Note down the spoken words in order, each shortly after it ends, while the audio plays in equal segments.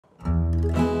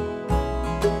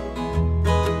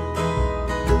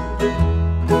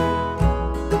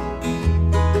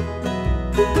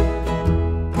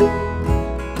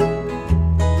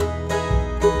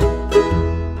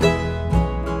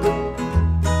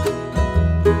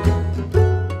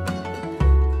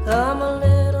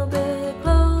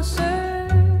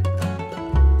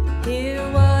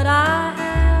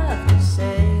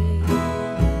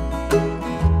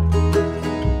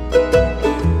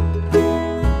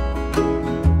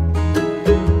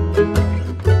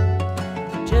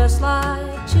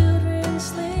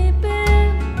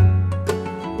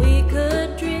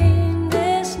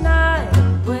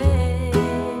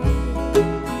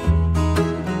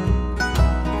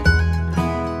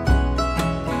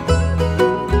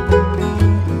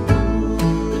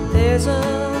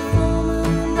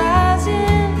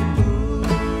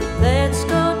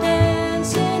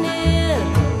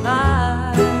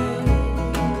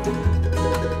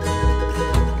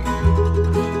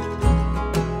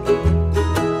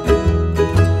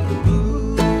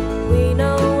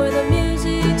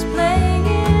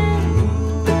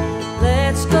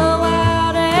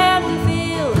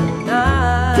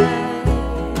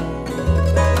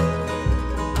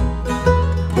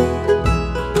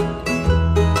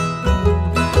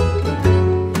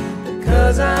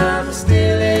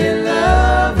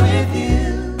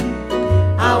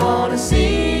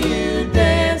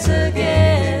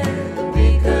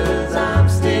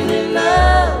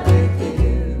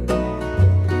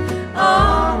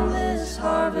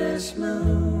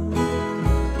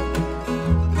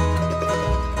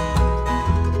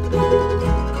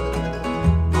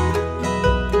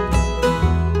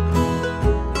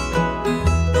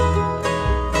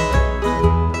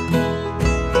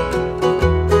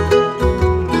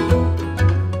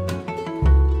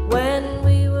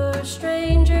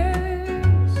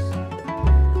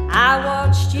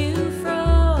you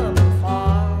from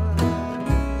afar.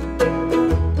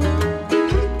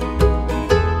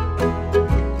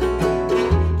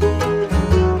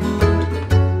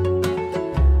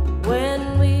 When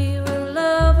we were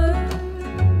lovers,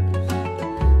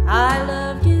 I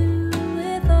loved you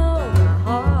with all my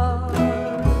heart.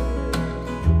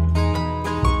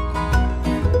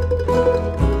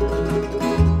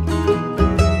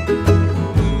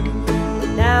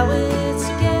 Now it's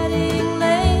getting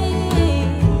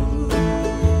late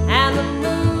and the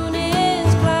moon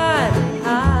is climbing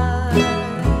high.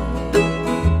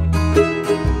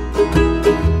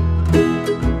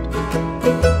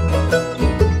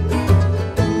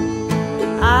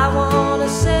 I wanna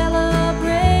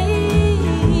celebrate,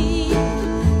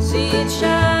 see it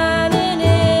shining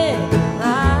in your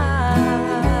eyes.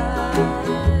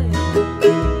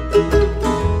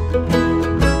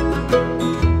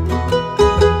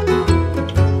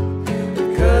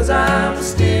 'Cause I'm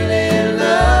still in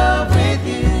love with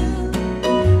you.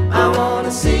 I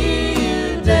wanna see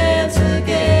you dance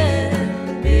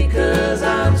again, because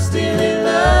I'm still in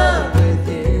love with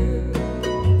you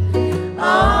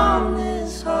on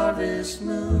this harvest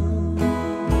moon.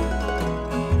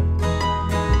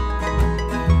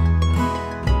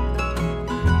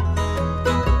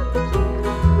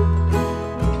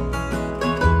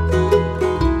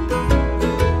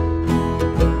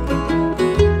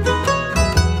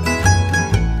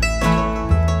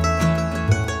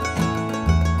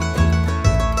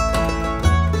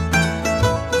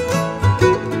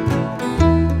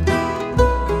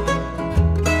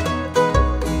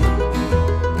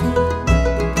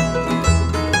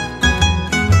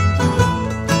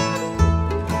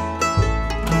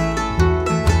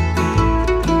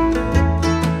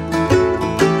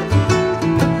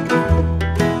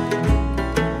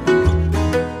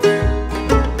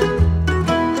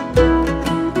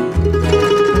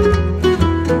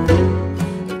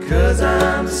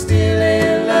 I'm still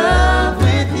in love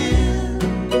with you.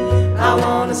 I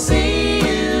wanna see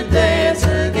you dance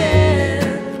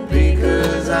again,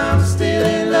 because I'm still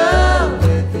in love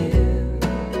with you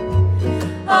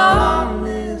on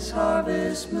this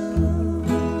harvest moon.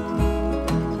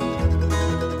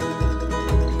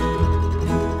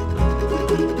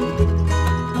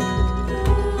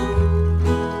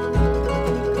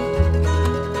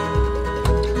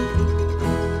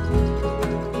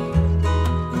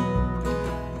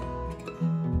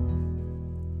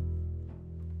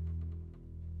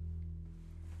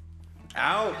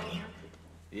 Ow!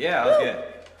 Yeah, that was good.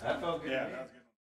 That felt good. Yeah.